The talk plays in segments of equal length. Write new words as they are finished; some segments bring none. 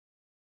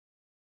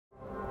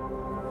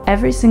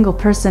Every single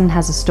person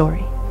has a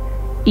story.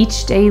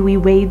 Each day we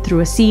wade through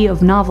a sea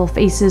of novel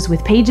faces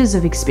with pages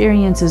of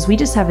experiences we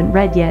just haven't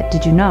read yet,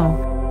 did you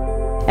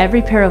know?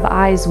 Every pair of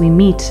eyes we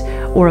meet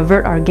or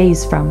avert our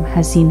gaze from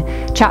has seen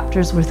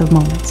chapters worth of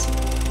moments,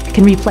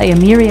 can replay a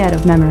myriad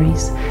of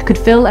memories, could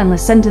fill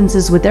endless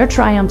sentences with their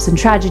triumphs and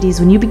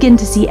tragedies when you begin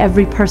to see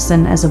every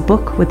person as a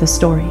book with a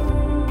story.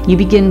 You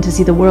begin to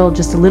see the world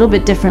just a little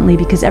bit differently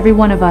because every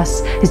one of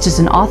us is just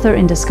an author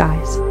in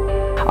disguise.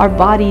 Our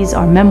bodies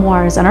are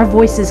memoirs, and our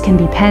voices can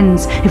be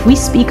pens. If we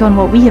speak on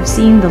what we have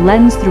seen, the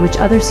lens through which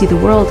others see the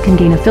world can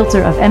gain a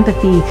filter of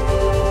empathy.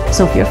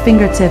 So if your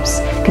fingertips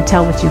could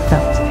tell what you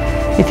felt,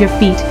 if your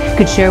feet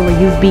could share where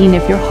you've been,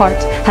 if your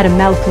heart had a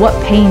mouth, what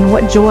pain,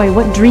 what joy,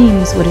 what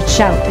dreams would it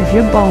shout? If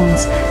your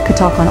bones could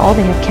talk on all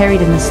they have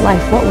carried in this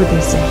life, what would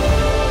they say?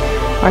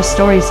 Our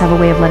stories have a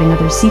way of letting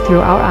others see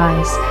through our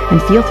eyes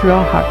and feel through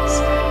our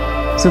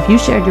hearts. So if you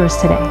shared yours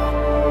today,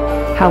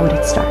 how would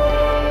it start?